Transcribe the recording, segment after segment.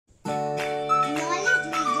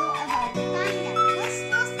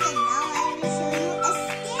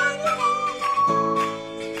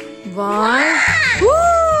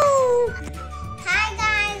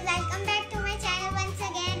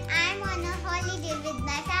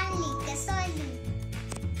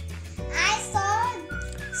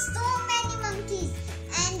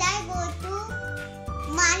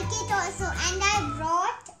also, and I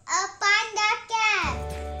brought a panda cap.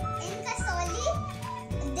 In Kasauli,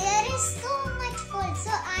 there is so much cold, so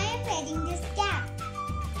I am wearing this cap.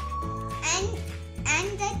 And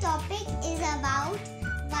the topic is about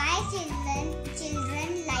why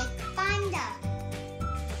children like panda.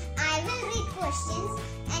 I will read questions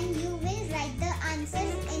and you will write the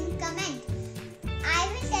answers in comment. I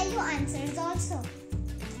will tell you answers also.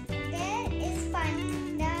 Where is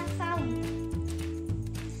panda found?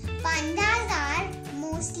 Pandas are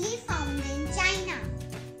mostly found in China.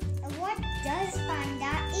 What does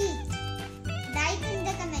panda eat? Write in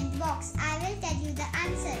the comment box. I will tell you the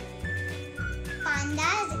answer.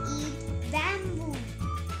 Pandas eat bamboo.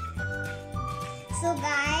 So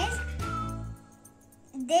guys,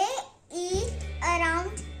 they eat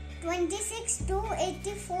around 26 to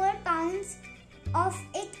 84 pounds of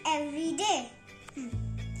it every day.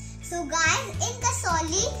 So guys, in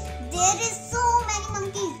Kasauli, there is so many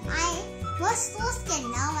monkeys. I was so scared.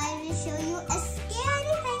 Now I will show you a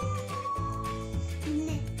scary thing.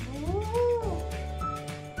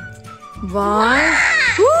 Wow!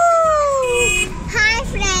 Hi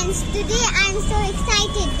friends, today I am so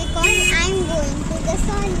excited because I am going to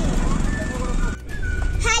Kasauli.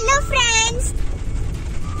 Hello friends,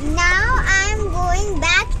 now I am going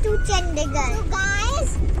back to Chandigarh. So guys,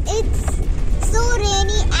 it's so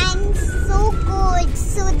rainy and so cold,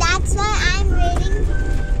 so that's why I am wearing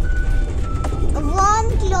warm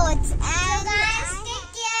clothes.